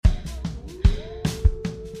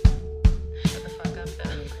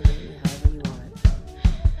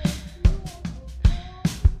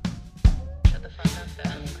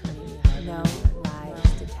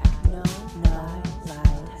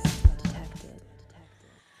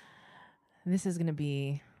This is going to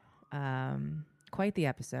be quite the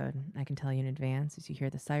episode, I can tell you in advance, as you hear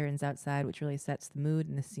the sirens outside, which really sets the mood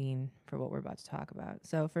and the scene for what we're about to talk about.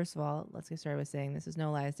 So first of all, let's get started with saying this is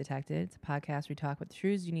No Lies Detected. It's a podcast where we talk about the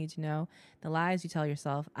truths you need to know, the lies you tell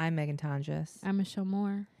yourself. I'm Megan Tonjes. I'm Michelle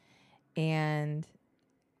Moore. And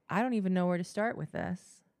I don't even know where to start with this.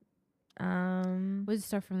 We'll just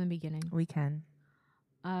start from the beginning. We can.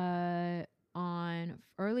 On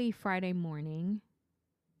early Friday morning,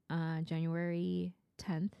 January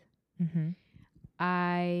 10th,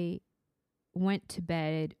 I went to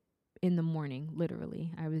bed in the morning,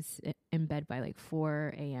 literally. I was in bed by like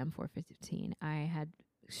 4 a.m., 4:15. I had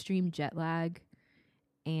extreme jet lag,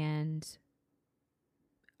 and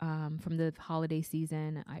from the holiday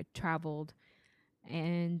season, I traveled,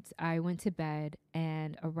 and I went to bed,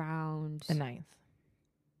 and around... The 9th.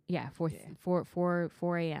 Yeah, 4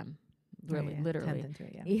 a.m., really, literally. 10th into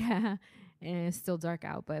it, Yeah, and it's still dark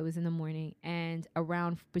out, but it was in the morning. And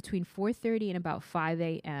around between 4:30 and about 5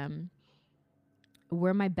 a.m.,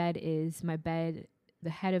 where my bed is, the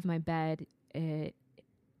head of my bed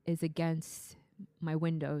is against my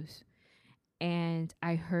windows. And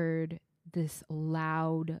I heard this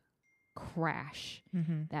loud crash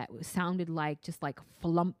that sounded like just like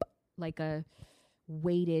flump, like a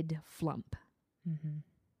weighted flump.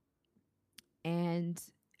 And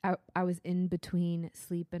I was in between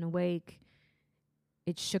sleep and awake.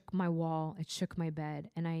 It shook my wall. It shook my bed.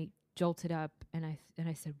 And I jolted up and I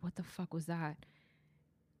said, what the fuck was that?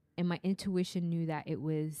 And my intuition knew that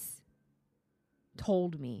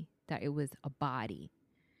told me that it was a body.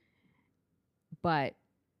 But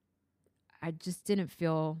it just didn't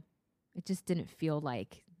feel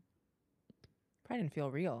like... Probably didn't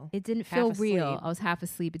feel real. It didn't feel real. I was half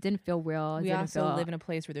asleep. It didn't feel real. We also live in a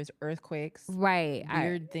place where there's earthquakes. Right.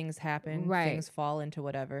 Weird things happen. Right. Things fall into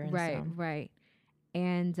whatever. And right.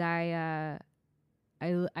 And I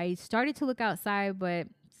started to look outside, but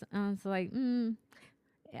I was like,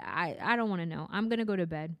 I don't want to know. I'm gonna go to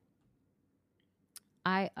bed.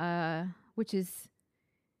 It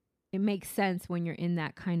makes sense when you're in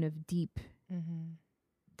that kind of deep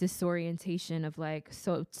disorientation of like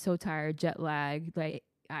so tired, jet lag. Like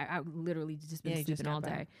I literally just been sleeping all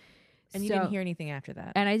day. And you didn't hear anything after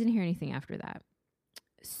that. And I didn't hear anything after that.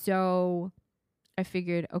 So I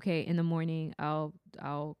figured, okay, in the morning I'll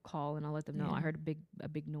call and I'll let them know. I heard a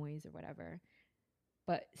big noise or whatever.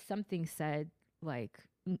 But something said like,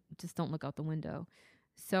 just don't look out the window.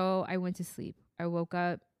 So I went to sleep. I woke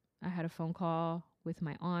up. I had a phone call with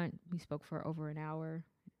my aunt. We spoke for over an hour.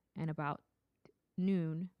 And about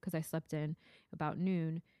noon, because I slept in, about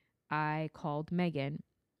noon, I called Megan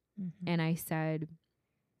and I said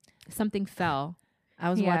something fell. I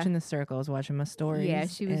was watching The Circle. I was watching my stories. Yeah,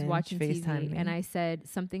 she was watching FaceTime TV. And I said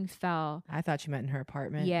something fell. I thought you meant in her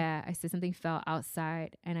apartment. Yeah, I said something fell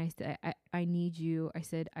outside. And I said, I need you. I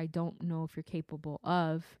said, I don't know if you're capable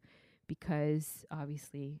of, because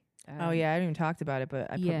obviously... I haven't even talked about it,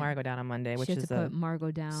 but I put Margot down on Monday, which is a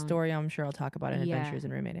Margot down. Story I'm sure I'll talk about in Adventures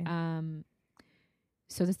in Roommating.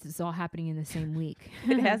 So this is all happening in the same week.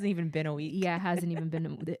 It hasn't even been a week. Yeah, it hasn't even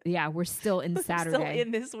been. We're still in Saturday. Still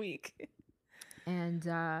in this week. And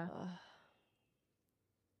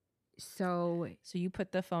so you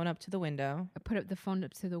put the phone up to the window. I put the phone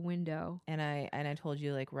up to the window. And I told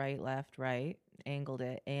you like right, left, right, angled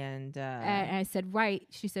it. And I said right.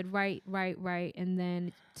 She said right. And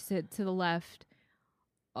then to the left.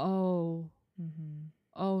 Oh.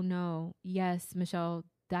 Oh no. Yes, Michelle,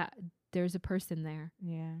 that there's a person there.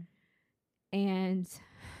 Yeah. And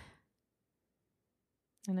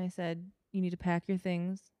I said, you need to pack your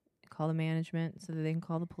things, call the management so that they can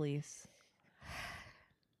call the police.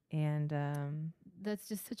 And that's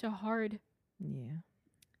just such a hard... Yeah.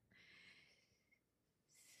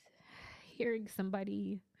 Hearing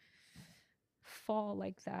somebody fall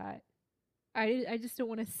like that. I just don't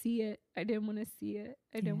want to see it. I didn't want to see it.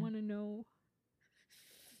 I didn't want to know.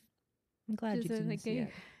 I'm glad you didn't see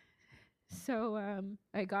it. So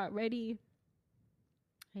I got ready.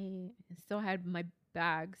 I still had my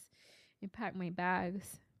bags. I packed my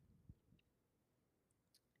bags.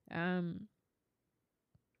 I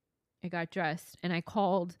got dressed and I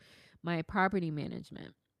called my property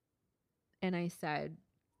management and I said,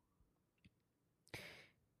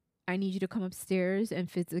 I need you to come upstairs and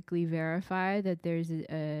physically verify that there's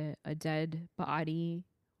a dead body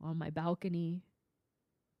on my balcony.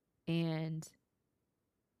 And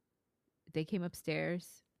they came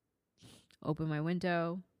upstairs, opened my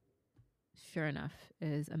window. Sure enough,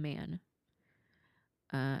 is a man,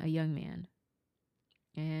 a young man.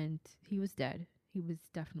 And he was dead. He was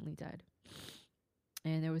definitely dead.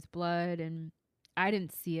 And there was blood. And I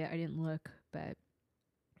didn't see it. I didn't look, but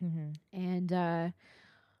Mm-hmm. and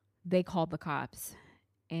they called the cops.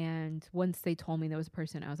 And once they told me there was a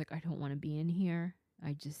person, I was like, I don't want to be in here.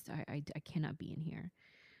 I cannot be in here.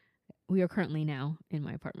 We are currently now in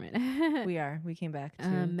my apartment. We came back to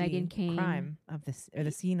Megan the came, crime of this, or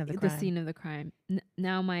the scene of the the crime. scene of the crime.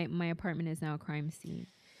 Now my apartment is now a crime scene.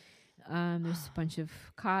 There's a bunch of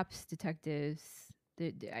cops, detectives.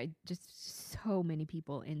 I just so many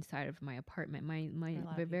people inside of my apartment. My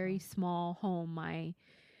very small home.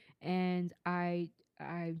 And I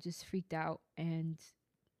just freaked out, and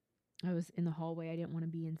I was in the hallway. I didn't want to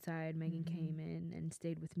be inside. Megan came in and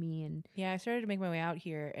stayed with me, and I started to make my way out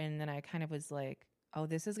here, and then I kind of was like, oh,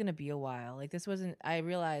 this is gonna be a while. Like, I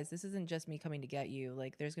realized this isn't just me coming to get you.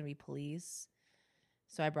 Like, there's gonna be police.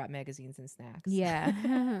 So I brought magazines and snacks. Yeah.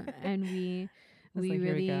 And we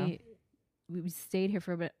really we stayed here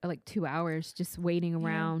for about like 2 hours just waiting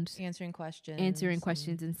around, answering questions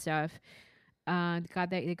and stuff.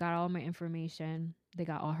 They got all my information. They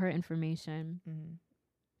got all her information.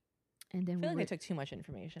 And then I feel like I took too much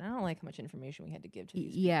information. I don't like how much information we had to give to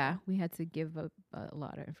these people. We had to give a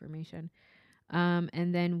lot of information.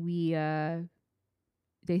 And then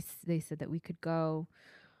they said that we could go,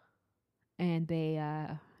 and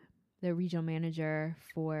the regional manager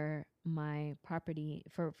for my property,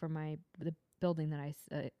 for the building that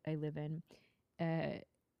I live in,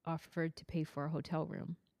 offered to pay for a hotel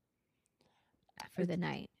room for the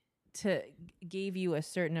night. Gave you a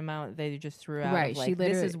certain amount they just threw out. Right. Like,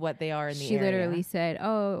 this is what they are in the area. She literally said,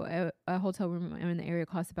 oh, a hotel room in the area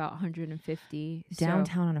costs about $150.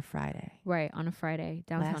 Downtown on a Friday. Right. On a Friday.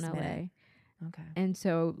 Downtown LA. Minute. Okay. And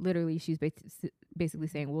so literally she's basically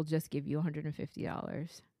saying, we'll just give you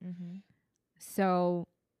 $150. So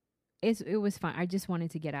it was fine. I just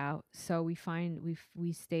wanted to get out. So we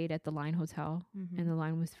stayed at the Line Hotel, and the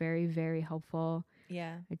Line was very, very helpful.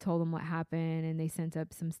 Yeah. I told them what happened, and they sent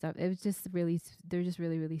up some stuff. It was just they're just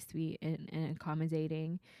really, really sweet and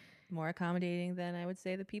accommodating. More accommodating than I would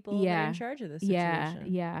say the people that are in charge of this situation.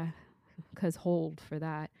 Yeah. Because hold for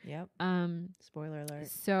that. Yep. Spoiler alert.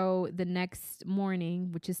 So the next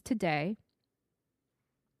morning, which is today,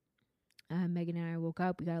 Megan and I woke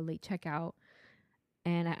up. We got a late checkout,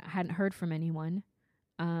 and I hadn't heard from anyone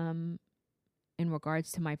in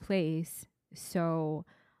regards to my place. So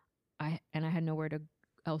I had nowhere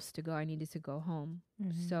else to go. I needed to go home.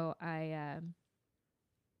 So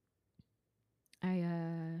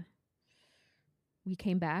we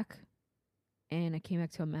came back, and I came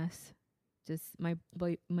back to a mess. Just my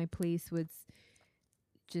place was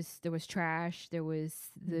just, there was trash. There was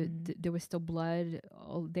there was still blood.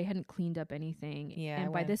 They hadn't cleaned up anything. Yeah.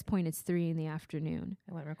 And by this point, it's 3 PM.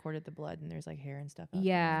 I went and recorded the blood, and there's like hair and stuff.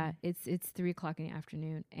 Yeah, it's 3 o'clock in the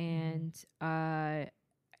afternoon, and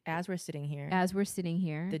as we're sitting here,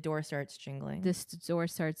 the door starts jingling. This door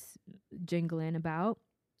starts jingling about,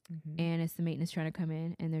 and it's the maintenance trying to come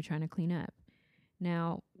in, and they're trying to clean up.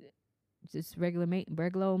 Now, just regular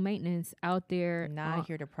maintenance out there, not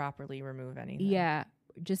here to properly remove anything. Yeah,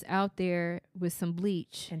 just out there with some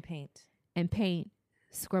bleach and paint,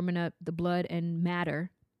 scrubbing up the blood and matter.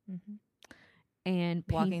 And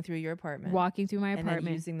walking through your apartment. Walking through my apartment. And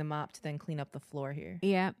then using the mop to then clean up the floor here.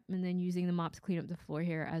 Yeah, and then using the mop to clean up the floor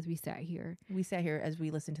here as we sat here. We sat here as we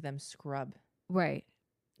listened to them scrub. Right.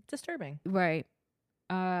 Disturbing. Right.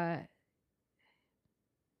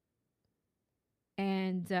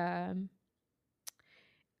 And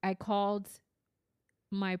I called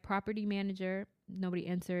my property manager. Nobody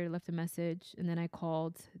answered, left a message. And then I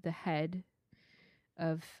called the head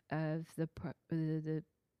of the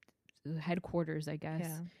headquarters, I guess.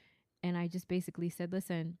 Yeah. And I just basically said,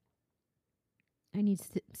 listen, I need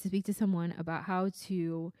to speak to someone about how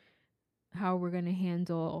we're going to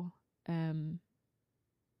handle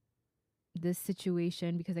this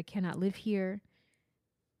situation, because I cannot live here.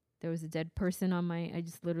 There was a dead person I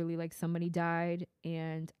just literally, like, somebody died,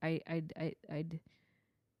 and I'd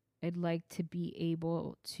like to be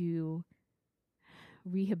able to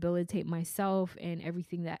rehabilitate myself and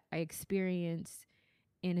everything that I experienced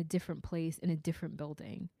in a different place, in a different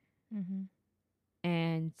building.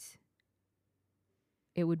 And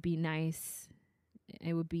it would be nice.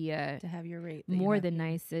 It would be to have your rate more than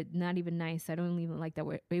nice. Not even nice. I don't even like that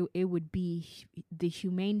word. It would be the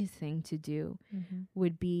humane thing to do.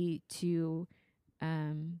 Would be to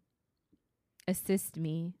assist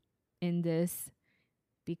me in this,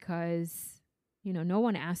 because no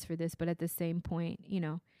one asked for this, but at the same point,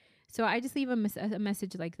 so I just leave a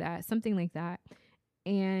message like that, something like that.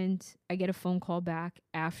 And I get a phone call back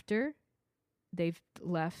after they've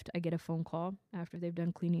left. I get a phone call after they've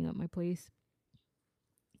done cleaning up my place.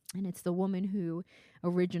 And it's the woman who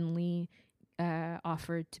originally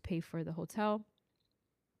offered to pay for the hotel.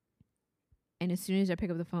 And as soon as I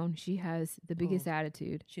pick up the phone, she has the biggest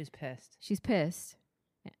attitude. She was pissed. She's pissed.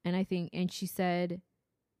 And she said,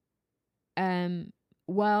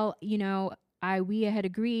 well, you know, we had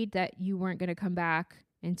agreed that you weren't going to come back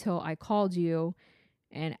until I called you.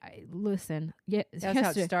 And listen, yeah, that's how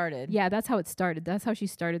it started. Yeah, that's how it started. That's how she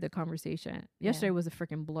started the conversation. Yesterday was a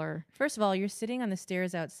freaking blur. First of all, you're sitting on the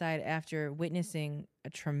stairs outside after witnessing a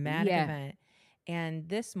traumatic event. And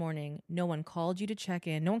this morning, no one called you to check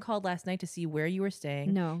in. No one called last night to see where you were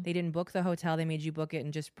staying. No. They didn't book the hotel. They made you book it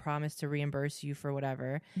and just promised to reimburse you for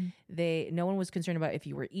whatever. No one was concerned about if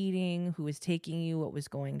you were eating, who was taking you, what was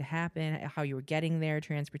going to happen, how you were getting there,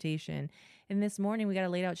 transportation. And this morning, we got a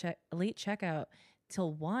late checkout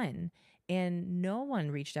till 1, and no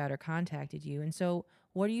one reached out or contacted you. And so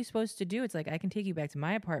what are you supposed to do? It's like, I can take you back to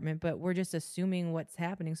my apartment, but we're just assuming what's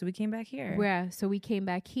happening. So we came back here. Yeah. So we came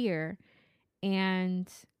back here. And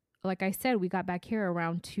like I said, we got back here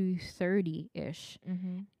around 2:30-ish.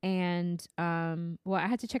 And, well, I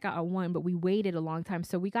had to check out at 1, but we waited a long time.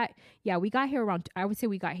 So we got here around, I would say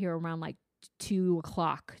we got here around like 2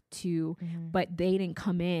 o'clock but they didn't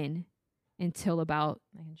come in until about,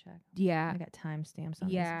 I can check. Yeah. I got timestamps on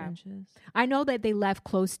these benches. I know that they left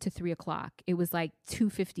close to 3 o'clock. It was like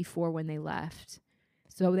 2:54 when they left.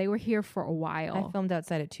 So they were here for a while. I filmed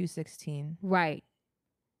outside at 2:16. Right.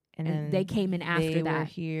 And then they came in after that. They were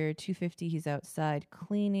here 2:50. He's outside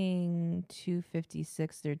cleaning.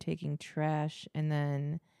 2:56. They're taking trash. And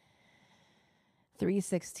then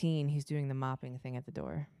 3:16. He's doing the mopping thing at the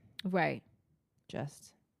door. Right.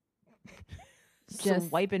 Just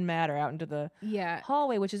wiping matter out into the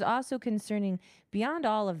hallway, which is also concerning. Beyond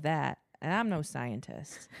all of that, and I'm no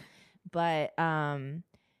scientist, but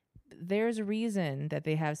there's a reason that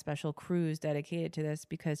they have special crews dedicated to this,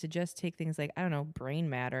 because to just take things like, I don't know, brain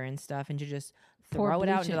matter and stuff and to just throw it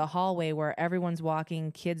out into the hallway where everyone's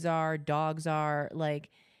walking, kids are, dogs are, like,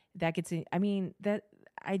 that gets in, I mean, that,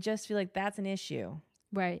 I just feel like that's an issue.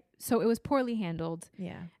 Right. So it was poorly handled.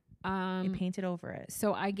 Yeah. They painted over it.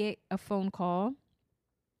 So I get a phone call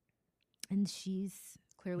and she's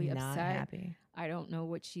clearly not upset. Happy. I don't know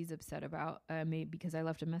what she's upset about. Maybe because I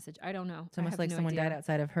left a message. I don't know. It's almost like someone died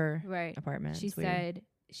outside of her apartment. She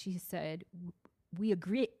said, we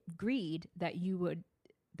agreed that you would,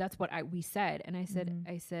 that's what we said. And I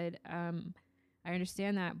said, I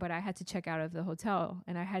understand that, but I had to check out of the hotel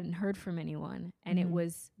and I hadn't heard from anyone. And it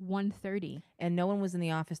was 1:30. And no one was in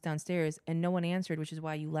the office downstairs and no one answered, which is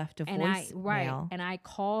why you left a voicemail. And I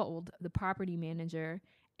called the property manager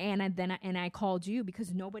and I called you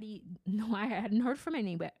because I hadn't heard from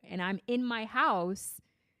anybody. And I'm in my house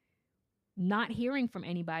not hearing from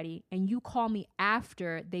anybody. And you call me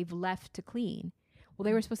after they've left to clean. Well,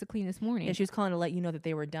 they were supposed to clean this morning. Yeah, she was calling to let you know that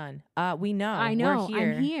they were done. We know. I know. We're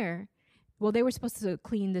here. I'm here. Well, they were supposed to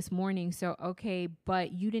clean this morning, so okay,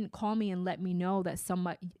 but you didn't call me and let me know that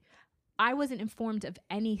I wasn't informed of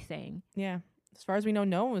anything. Yeah. As far as we know,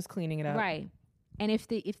 no one was cleaning it up. Right. And if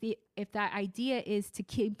that idea is to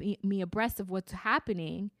keep me abreast of what's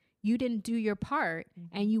happening, you didn't do your part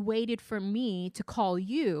and you waited for me to call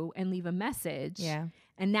you and leave a message. Yeah.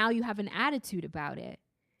 And now you have an attitude about it.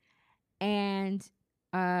 And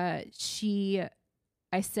she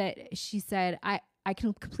said, I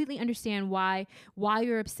can completely understand why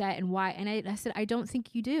you're upset and why. And I said, I don't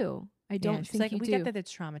think you do. I don't think you do. We get that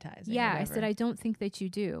it's traumatizing. Yeah. I said, I don't think that you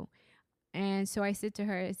do. And so I said to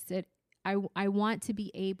her, I said, I want to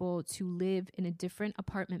be able to live in a different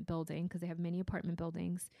apartment building, because they have many apartment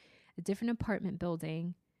buildings, a different apartment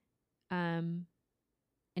building, in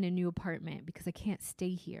a new apartment, because I can't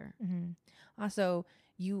stay here. Also,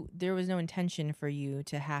 there was no intention for you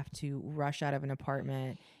to have to rush out of an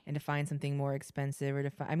apartment and to find something more expensive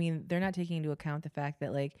or I mean, they're not taking into account the fact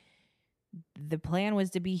that, like, the plan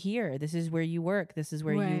was to be here. This is where you work. This is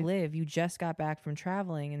where you live. You just got back from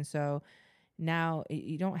traveling. And so now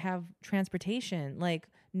you don't have transportation. Like,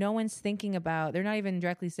 no one's thinking about, they're not even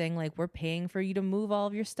directly saying, like, we're paying for you to move all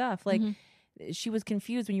of your stuff. Like, she was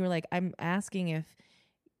confused when you were like, I'm asking if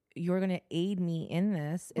you're going to aid me in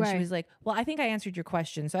this. And she was like, well, I think I answered your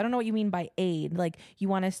question. So I don't know what you mean by aid. Like, you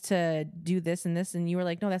want us to do this and this. And you were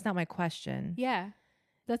like, no, that's not my question. Yeah.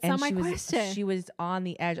 That's not my question. She was on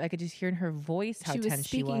the edge. I could just hear in her voice how tense she was.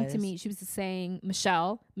 She was speaking to me. She was saying,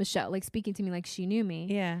 Michelle, like speaking to me like she knew me.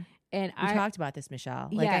 Yeah. And we talked about this, Michelle.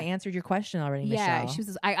 Like, I answered your question already, Michelle. Yeah. She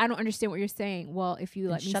was I don't understand what you're saying. Well, if you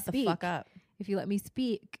let me speak. Shut the fuck up. If you let me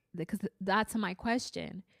speak, because that's my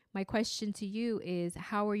question. My question to you is,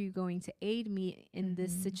 how are you going to aid me in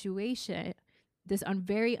this situation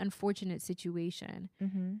very unfortunate situation.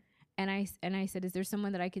 Mm-hmm. And I said, is there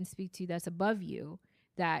someone that I can speak to that's above you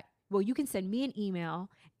that, well, you can send me an email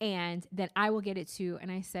and then I will get it to. And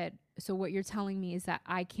I said, so what you're telling me is that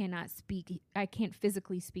I can't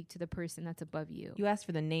physically speak to the person that's above you. You asked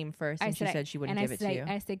for the name first, and she said she wouldn't give it to you.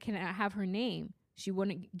 I said, can I have her name? She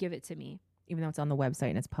wouldn't give it to me. Even though it's on the website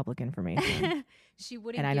and it's public information. She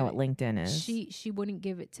wouldn't. And I know what LinkedIn is. She wouldn't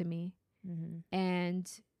give it to me. Mm-hmm.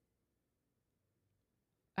 And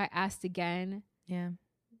I asked again. Yeah.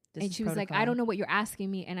 And she was like, I don't know what you're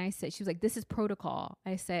asking me. And I said, she was like, this is protocol.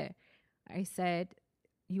 I said,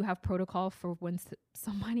 you have protocol for when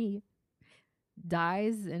somebody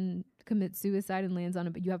dies and commits suicide and lands on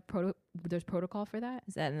it, but you have there's protocol for that?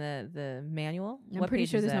 Is that in the manual? I'm pretty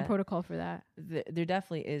sure there's no protocol for that. There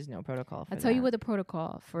definitely is no protocol for that. I'll tell you what the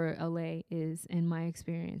protocol for LA is in my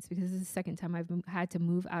experience, because this is the second time I've had to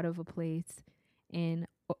move out of a place in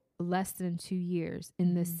less than 2 years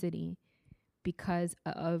in this city because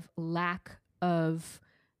of lack of.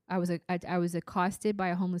 I was accosted by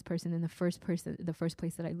a homeless person in the first place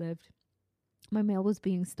that I lived. My mail was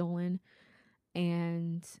being stolen,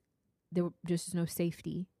 and there was just no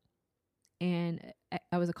safety. And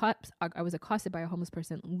I was accosted by a homeless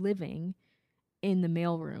person living in the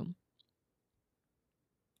mailroom,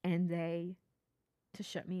 and they, to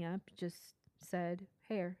shut me up, just said,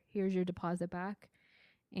 here's your deposit back,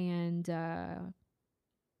 and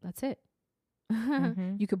that's it.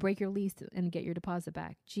 You could break your lease and get your deposit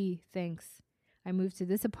back. Gee, thanks. I moved to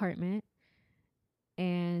this apartment,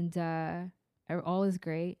 and all is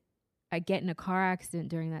great. I get in a car accident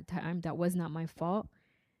during that time. That was not my fault.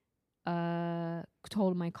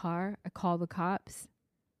 Totaled my car. I call the cops,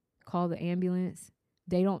 call the ambulance.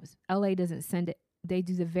 LA doesn't send it. They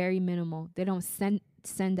do the very minimal. They don't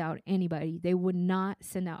send out anybody. They would not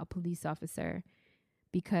send out a police officer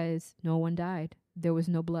because no one died. There was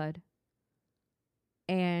no blood.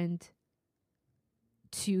 And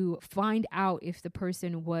to find out if the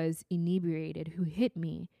person was inebriated who hit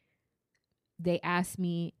me, they asked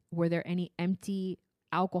me, were there any empty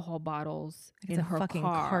alcohol bottles in her fucking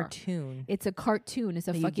car? Cartoon. It's a cartoon. It's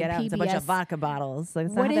a fucking get out, PBS. it's a bunch of vodka bottles. Like,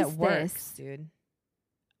 that's not how that works, dude.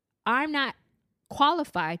 I'm not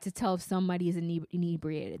qualified to tell if somebody is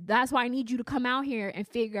inebriated. That's why I need you to come out here and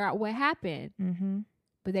figure out what happened. Mm-hmm.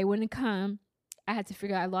 But they wouldn't come. I had to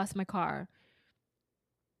figure out I lost my car.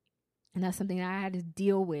 And that's something that I had to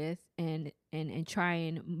deal with and try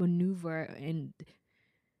and maneuver and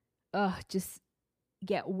just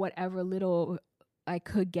get whatever little I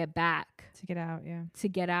could get back. To get out, yeah. To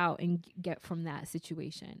get out and get from that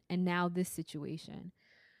situation. And now this situation.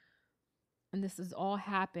 And this has all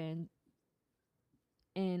happened.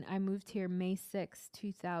 And I moved here May 6,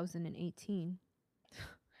 2018.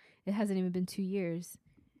 It hasn't even been 2 years.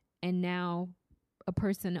 And now a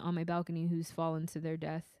person on my balcony who's fallen to their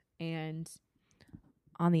death. And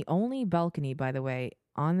on the only balcony, by the way,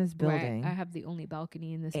 on this building. Right, I have the only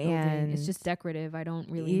balcony in this building. It's just decorative. I don't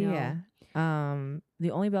really know. Yeah.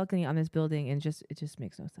 The only balcony on this building, and it just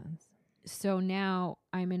makes no sense. So now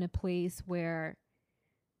I'm in a place where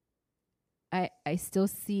I still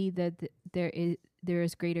see that there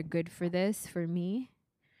is greater good for this for me.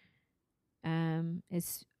 I'm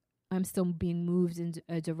still being moved in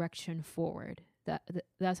a direction forward.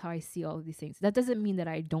 That's how I see all of these things. That doesn't mean that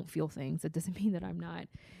I don't feel things. That doesn't mean that I'm not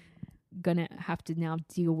gonna have to now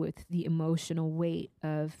deal with the emotional weight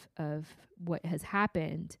of what has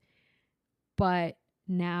happened. But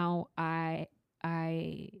now I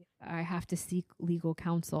have to seek legal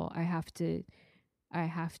counsel. I have to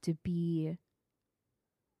be,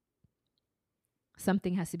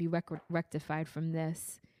 something has to be rectified from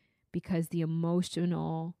this, because the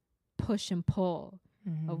emotional push and pull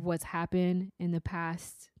of what's happened in the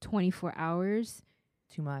past 24 hours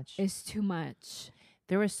too much. It's too much.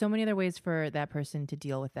 There were so many other ways for that person to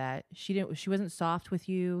deal with that. She wasn't soft with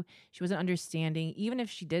you. She wasn't understanding. Even if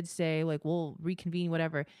she did say, like, we'll reconvene,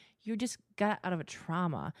 whatever, you just got out of a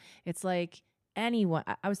trauma. It's like anyone.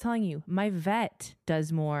 I was telling you, my vet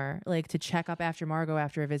does more, like, to check up after Margot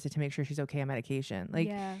after a visit to make sure she's okay on medication. Like,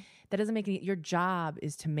 that doesn't make your job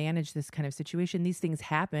is to manage this kind of situation. These things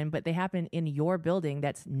happen, but they happen in your building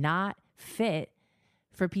that's not fit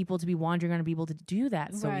for people to be wandering around and be able to do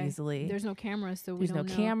that so easily. There's no cameras, so there's no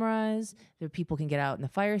cameras. There people can get out in the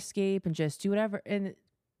fire escape and just do whatever. And,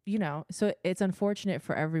 so it's unfortunate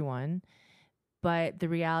for everyone. But the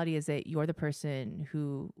reality is that you're the person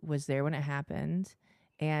who was there when it happened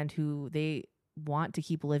and who they want to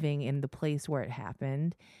keep living in the place where it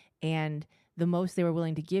happened. And the most they were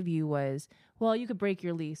willing to give you was, well, you could break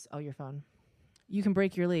your lease. Oh, your phone. You can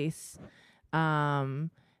break your lease.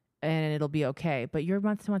 and it'll be okay. But you're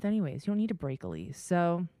month to month anyways. You don't need to break a lease.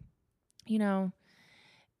 So, you know,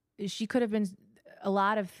 she could have been a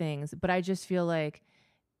lot of things, but I just feel like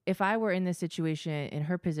if I were in this situation, in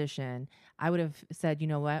her position, I would have said, you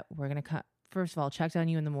know what, we're going to come. First of all, checked on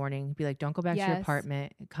you in the morning, be like, don't go back to your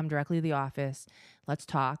apartment, come directly to the office. Let's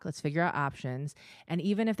talk. Let's figure out options. And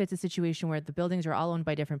even if it's a situation where the buildings are all owned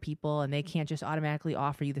by different people and they can't just automatically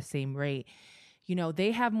offer you the same rate, you know,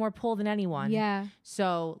 they have more pull than anyone. Yeah.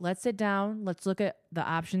 So let's sit down. Let's look at the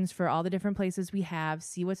options for all the different places we have,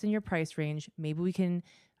 see what's in your price range. Maybe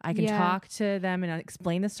I can talk to them and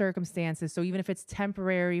explain the circumstances. So even if it's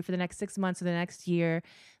temporary for the next 6 months or the next year,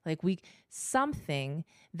 like something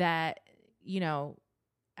that, you know,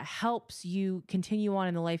 helps you continue on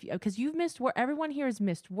in the life, because you've missed work. Everyone here has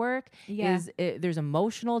missed work. Yeah. There's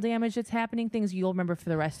emotional damage that's happening, things you'll remember for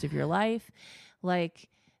the rest of your life. Like,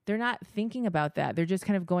 they're not thinking about that. They're just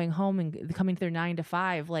kind of going home and coming to their 9 to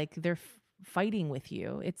 5. Like, they're fighting with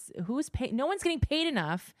you. It's who's paid. No one's getting paid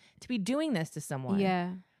enough to be doing this to someone.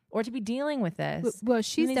 Yeah. Or to be dealing with this. Well,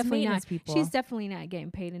 she's definitely not. People. She's definitely not getting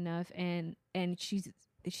paid enough, and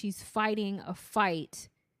she's fighting a fight.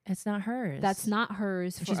 It's not hers. That's not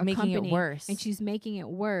hers. For she's making it worse, and she's making it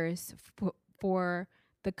worse for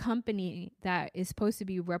the company that is supposed to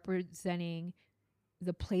be representing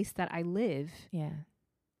the place that I live. Yeah,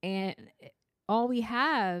 and all we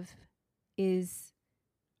have is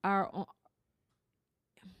the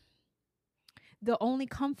only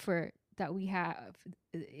comfort that we have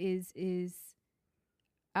is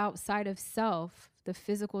outside of self. The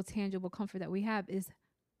physical, tangible comfort that we have is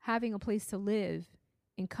having a place to live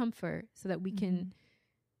in comfort so that we can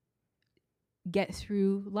get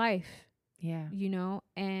through life. Yeah. You know,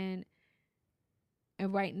 and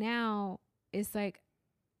right now it's like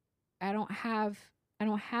I don't have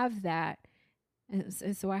that. And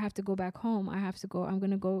so I have to go back home. I'm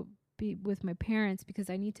going to go be with my parents because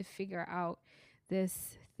I need to figure out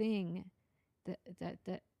this thing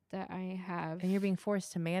that I have. And you're being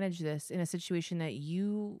forced to manage this in a situation that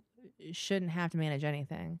you shouldn't have to manage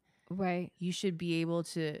anything. Right. You should be able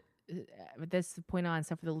to, that's the point on,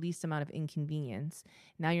 suffer the least amount of inconvenience.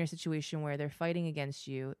 Now you're in a situation where they're fighting against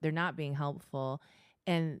you. They're not being helpful.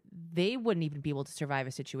 And they wouldn't even be able to survive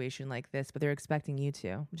a situation like this, but they're expecting you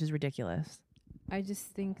to, which is ridiculous. I just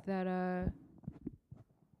think that,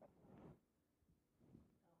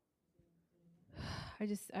 I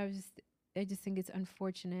just think it's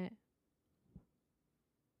unfortunate.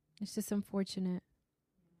 It's just unfortunate.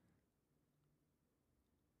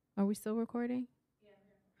 Are we still recording?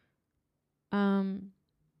 Yeah.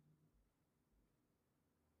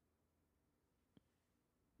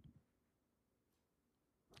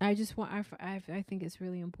 I just want. I think it's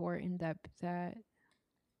really important that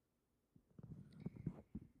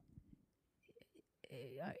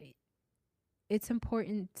it's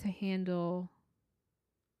important to handle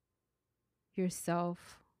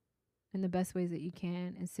yourself in the best ways that you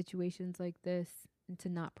can in situations like this, and to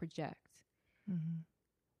not project. Mm-hmm.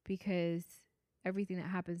 Because everything that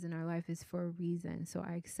happens in our life is for a reason. So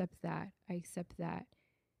I accept that.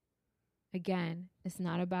 Again, it's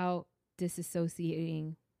not about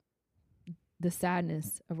disassociating the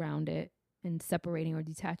sadness around it and separating or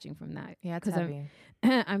detaching from that. Yeah, it's heavy.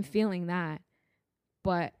 I'm feeling that,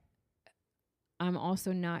 but I'm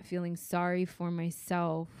also not feeling sorry for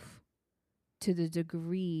myself to the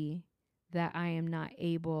degree that I am not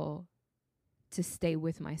able to stay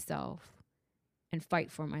with myself and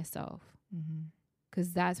fight for myself.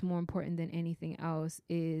 Because that's more important than anything else,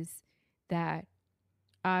 is that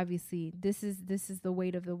obviously this is the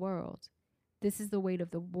weight of the world. This is the weight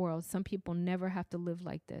of the world. Some people never have to live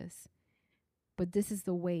like this. But this is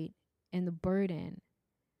the weight and the burden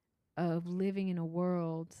of living in a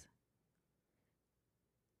world.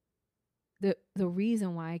 The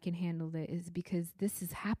reason why I can handle it is because this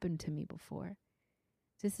has happened to me before.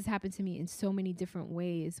 This has happened to me in so many different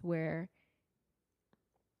ways where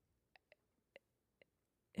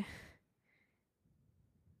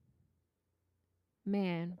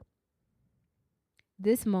man,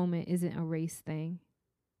 this moment isn't a race thing.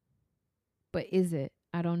 But is it?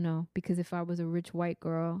 I don't know. Because if I was a rich white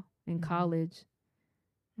girl in college,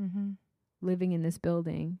 living in this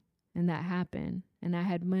building, and that happened, and I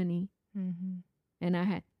had money,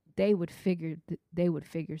 and they would figure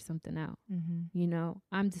something out. You know,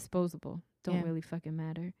 I'm disposable. Don't really fucking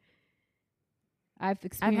matter.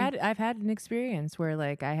 I've had an experience where,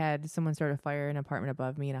 like, I had someone start a fire in an apartment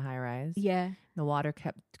above me in a high rise. Yeah. The water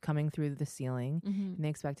kept coming through the ceiling, and they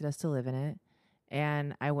expected us to live in it.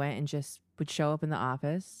 And I went and just would show up in the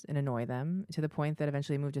office and annoy them to the point that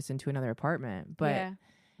eventually moved us into another apartment. But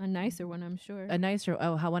A nicer one, I'm sure. A nicer,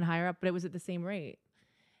 how one higher up, but it was at the same rate.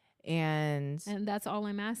 And that's all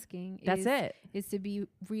I'm asking. That's it. Is to be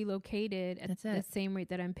relocated at the same rate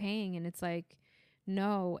that I'm paying. And it's like,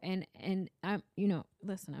 no. And I'm,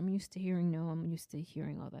 listen, I'm used to hearing no. I'm used to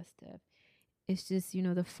hearing all that stuff. It's just,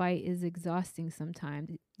 the fight is exhausting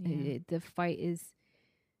sometimes. Yeah. The fight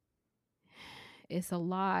it's a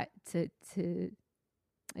lot to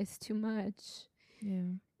it's too much.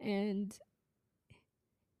 Yeah. And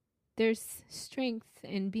there's strength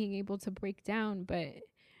in being able to break down, but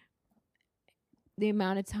the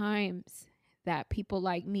amount of times that people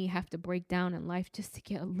like me have to break down in life just to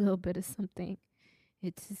get a little bit of something,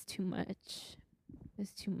 it's just too much.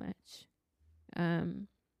 It's too much.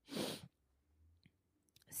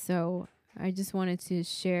 So I just wanted to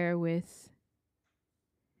share with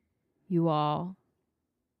you all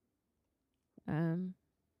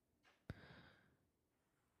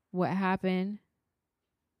what happened,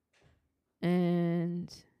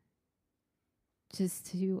 and just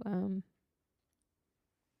to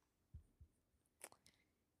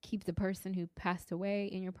keep the person who passed away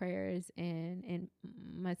in your prayers, and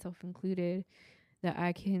myself included, that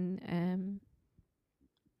I can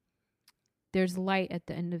there's light at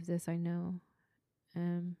the end of this, I know.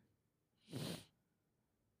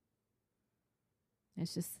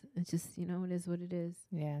 It's just it is what it is.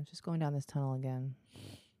 Yeah, just going down this tunnel again.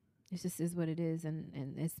 It just is what it is,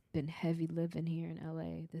 and it's been heavy living here in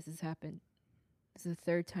LA. This has happened. This is the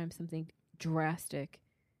third time something drastic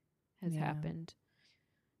has happened.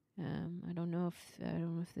 I don't know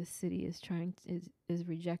if this city is is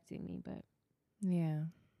rejecting me, but yeah,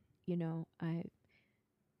 I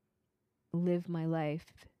live my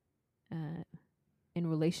life in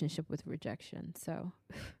relationship with rejection. So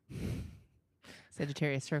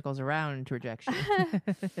Sagittarius circles around rejection.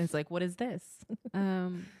 It's like, what is this?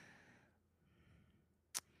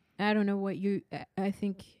 I don't know what I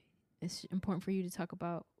think it's important for you to talk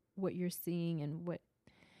about what you're seeing and what.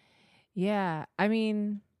 Yeah, I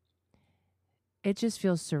mean, it just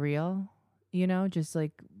feels surreal, just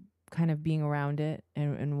like kind of being around it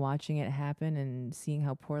and watching it happen and seeing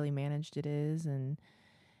how poorly managed it is, and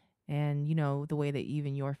the way that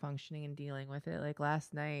even you're functioning and dealing with it. Like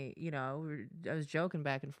last night, I was joking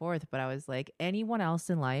back and forth, but I was like, anyone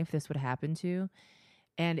else in life this would happen to,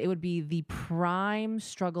 and it would be the prime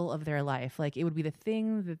struggle of their life. Like it would be the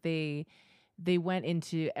thing that they went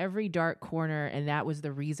into every dark corner, and that was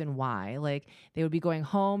the reason why. Like they would be going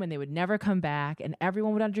home and they would never come back, and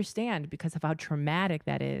everyone would understand because of how traumatic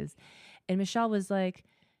that is. And Michelle was like,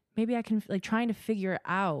 maybe I can, like, trying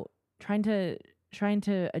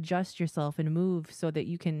to adjust yourself and move so that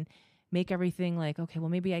you can make everything like, okay, well,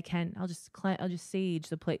 maybe I'll just sage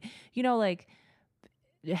the plate, like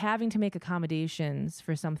having to make accommodations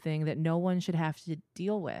for something that no one should have to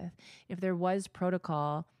deal with. If there was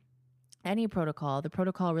protocol, any protocol, the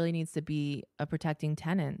protocol really needs to be protecting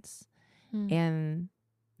tenants. And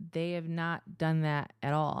they have not done that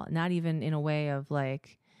at all. Not even in a way of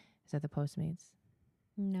like, is that the Postmates?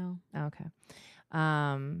 No. Okay.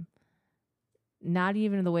 Not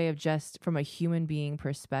even in the way of just from a human being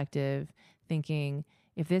perspective, thinking,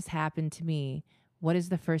 if this happened to me, what is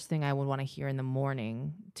the first thing I would want to hear in the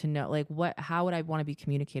morning to know? Like, how would I want to be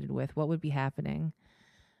communicated with? What would be happening?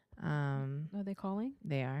 Are they calling?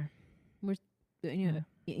 They are. We're,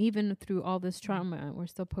 even through all this trauma, we're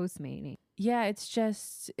still postmating. Yeah, it's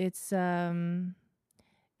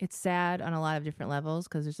sad on a lot of different levels,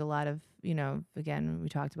 because there's a lot of, again, we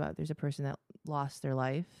talked about, there's a person that lost their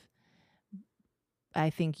life. I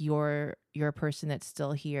think you're a person that's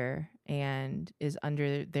still here and is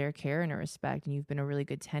under their care and respect, and you've been a really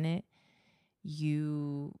good tenant.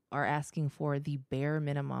 You are asking for the bare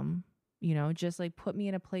minimum, just like put me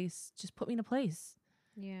in a place.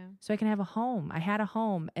 Yeah. So I can have a home. I had a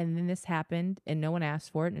home, and then this happened, and no one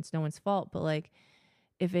asked for it, and it's no one's fault. But like,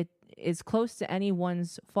 if it is close to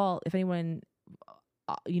anyone's fault, if anyone,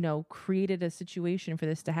 created a situation for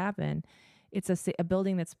this to happen, it's a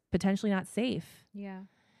building that's potentially not safe. Yeah.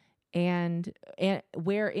 And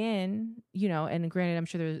wherein, and granted, I'm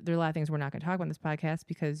sure there are a lot of things we're not going to talk about in this podcast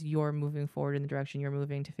because you're moving forward in the direction you're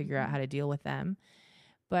moving to figure out how to deal with them.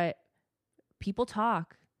 But people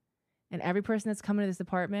talk, and every person that's come into this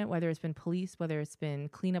apartment, whether it's been police, whether it's been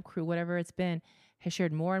cleanup crew, whatever it's been, has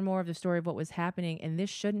shared more and more of the story of what was happening. And this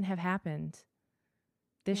shouldn't have happened.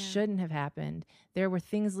 Shouldn't have happened. There were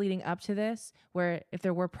things leading up to this where if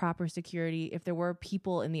there were proper security, if there were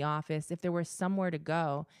people in the office, if there were somewhere to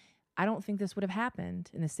go, I don't think this would have happened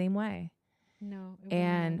in the same way. No. It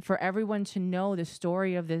And won't. for everyone to know the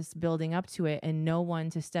story of this building up to it and no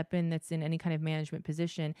one to step in that's in any kind of management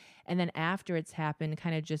position. And then after it's happened,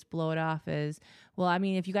 kind of just blow it off as, well, I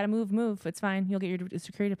mean, if you got to move. It's fine. You'll get your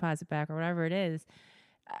security deposit back or whatever it is.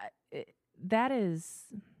 That is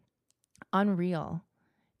unreal.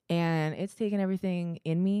 And it's taken everything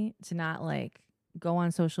in me to not like go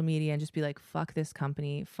on social media and just be like, fuck this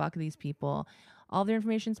company, fuck these people. All their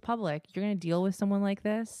information's public. You're going to deal with someone like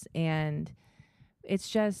this. And it's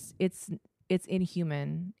just, it's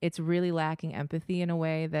inhuman. It's really lacking empathy in a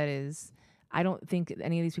way that is, I don't think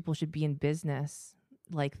any of these people should be in business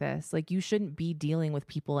like this. Like, you shouldn't be dealing with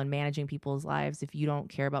people and managing people's lives if you don't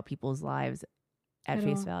care about people's lives at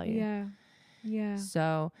face value. Yeah. Yeah.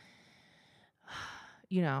 So,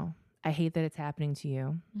 you know, I hate that it's happening to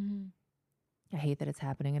you. Mm-hmm. I hate that it's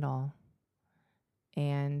happening at all.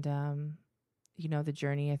 And, you know, the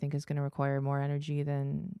journey I think is going to require more energy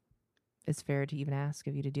than is fair to even ask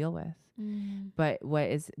of you to deal with. Mm-hmm. But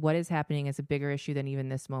what is happening is a bigger issue than even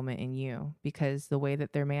this moment in you, because the way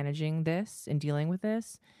that they're managing this and dealing with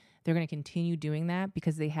this, they're going to continue doing that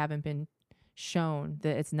because they haven't been shown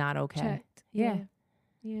that it's not okay. Checked. Yeah.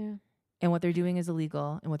 Yeah. And what they're doing is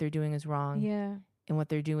illegal, and what they're doing is wrong. Yeah. And what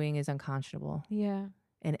they're doing is unconscionable. Yeah.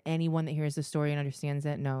 And anyone that hears the story and understands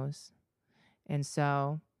it knows. And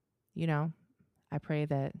so, you know, I pray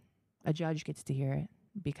that a judge gets to hear it,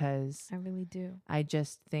 because I really do. I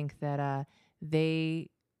just think that they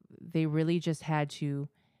really just had to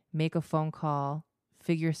make a phone call,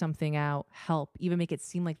 figure something out, help, even make it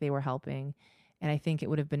seem like they were helping. And I think it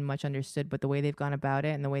would have been much understood, but the way they've gone about it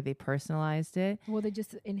and the way they personalized it. Well, they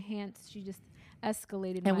just enhanced, she just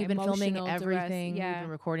escalated. And we've been filming everything. everything. Yeah. We've been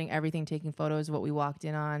recording everything, taking photos of what we walked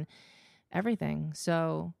in on, everything.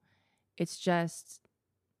 So it's just,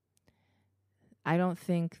 I don't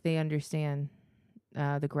think they understand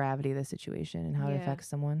the gravity of the situation and how it affects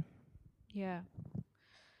someone. Yeah.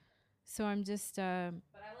 So I'm just, but I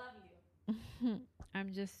love you.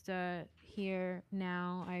 I'm just here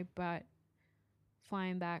now.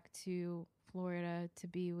 Flying back to Florida to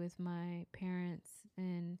be with my parents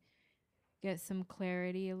and get some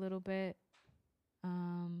clarity a little bit.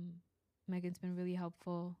 Megan's been really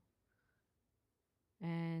helpful,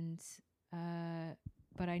 and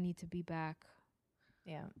but I need to be back.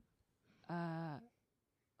 Yeah.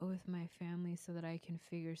 With my family so that I can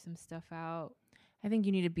figure some stuff out. I think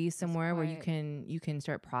you need to be somewhere where you can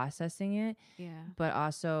start processing it. Yeah. But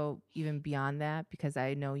also even beyond that, because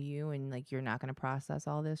I know you and like you're not going to process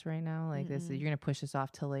all this right now. Like this, you're going to push this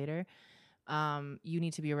off till later. You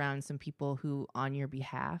need to be around some people who on your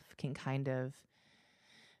behalf can kind of,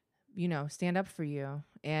 you know, stand up for you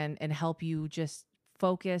and help you just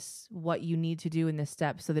focus what you need to do in this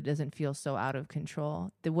step so that it doesn't feel so out of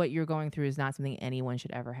control. That what you're going through is not something anyone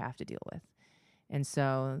should ever have to deal with. And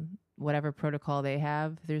so whatever protocol they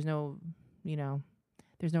have, there's no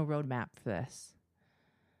roadmap for this.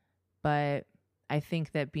 But I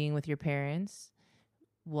think that being with your parents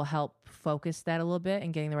will help focus that a little bit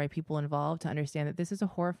and getting the right people involved to understand that this is a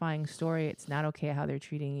horrifying story. It's not okay how they're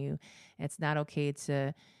treating you. It's not okay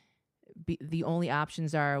to be, the only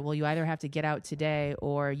options are, well, you either have to get out today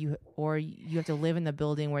or you have to live in the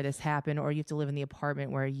building where this happened, or you have to live in the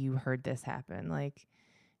apartment where you heard this happen. Like,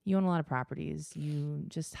 you own a lot of properties. You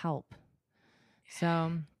just help.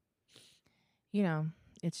 So, you know,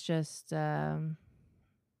 it's just,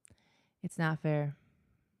 it's not fair.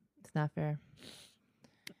 It's not fair.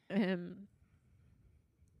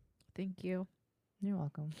 Thank you. You're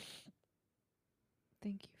welcome.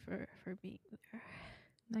 Thank you for being there.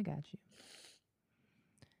 I got you.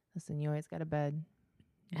 Listen, you always got a bed.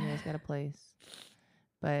 You always got a place.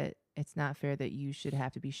 But it's not fair that you should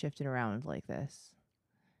have to be shifted around like this.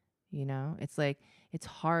 You know, it's like, it's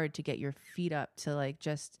hard to get your feet up to like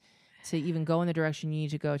just to even go in the direction you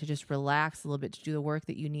need to go, to just relax a little bit, to do the work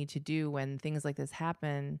that you need to do when things like this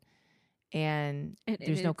happen. And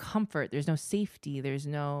there's no comfort, there's no safety, there's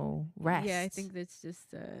no rest. Yeah, I think that's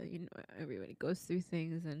just, everybody goes through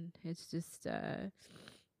things, and it's just, I'm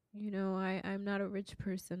not a rich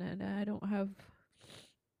person, and I don't have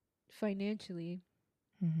financially,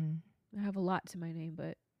 I have a lot to my name,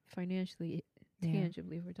 but financially,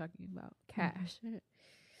 tangibly, if we're talking about cash,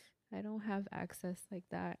 I don't have access like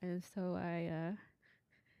that. And so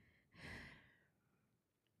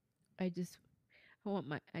I just want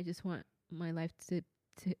my life to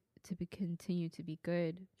continue to be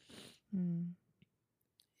good.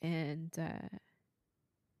 And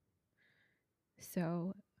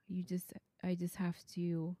so I just have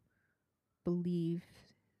to believe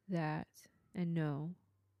that, and know,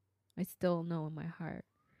 I still know in my heart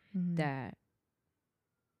that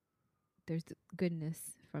there's goodness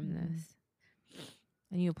from this.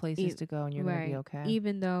 And you have places to go, and you're gonna be okay.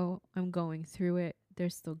 Even though I'm going through it,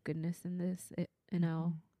 there's still goodness in this, and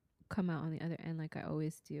I'll come out on the other end like I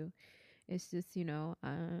always do. It's just, you know,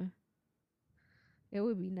 it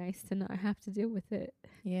would be nice to not have to deal with it.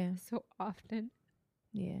 Yeah. So often.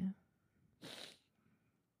 Yeah.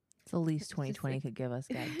 It's the least 2020 like, could give us.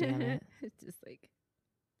 God damn it. It's just like.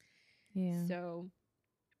 Yeah. So,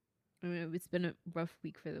 I mean, it's been a rough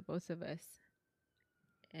week for the both of us,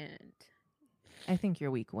 and. I think your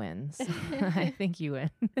week wins. I think you win.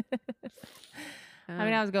 I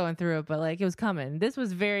mean, I was going through it, but like it was coming. This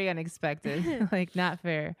was very unexpected. Like not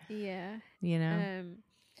fair. Yeah. You know.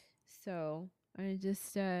 So I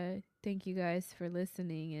just thank you guys for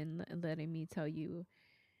listening and letting me tell you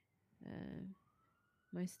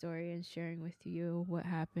my story and sharing with you what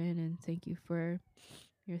happened. And thank you for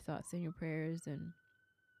your thoughts and your prayers. And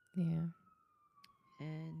yeah.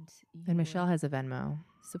 And Michelle has a Venmo.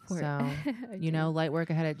 Support. So, you know,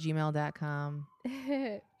 lightworkahead@gmail.com.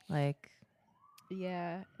 Like,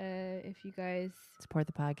 yeah. If you guys support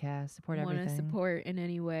the podcast, support everything. Want to support in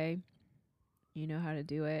any way, you know how to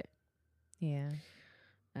do it. Yeah.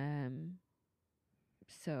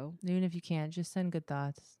 So even if you can't, just send good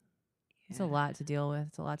thoughts. Yeah. It's a lot to deal with.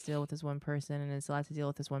 It's a lot to deal with this one person, and it's a lot to deal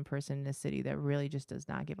with this one person in a city that really just does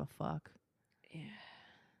not give a fuck. Yeah.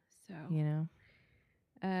 So you know.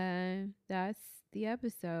 That's the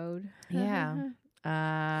episode. Yeah.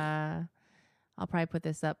 I'll probably put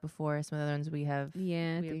this up before some of the other ones we have.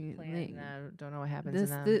 Yeah, I planned. Don't know what happens in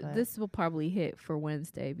them. This will probably hit for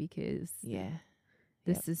Wednesday because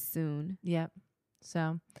this is soon. Yep.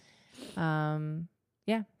 So,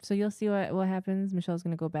 yeah. So you'll see what happens. Michelle's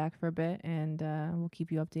gonna go back for a bit, and we'll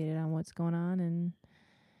keep you updated on what's going on,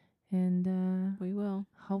 and we will.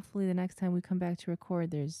 Hopefully, the next time we come back to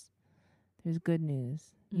record, there's good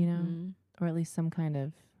news, you know, or at least some kind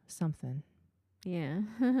of something. Yeah.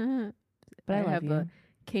 But I love you.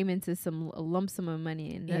 Came into a lump sum of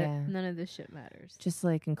money, and none of this shit matters. Just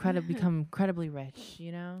like become incredibly rich,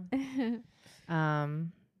 you know.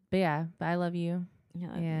 But I love you,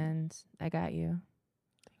 and I got you.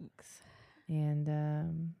 Thanks.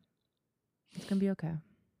 And it's gonna be okay.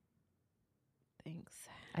 Thanks.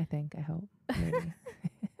 I hope. Maybe.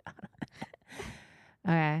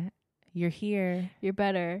 Okay. You're here. You're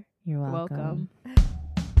better. You're welcome. And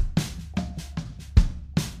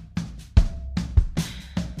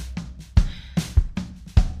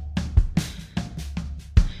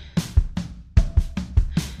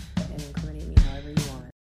incriminate me however you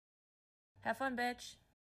want. Have fun, bitch.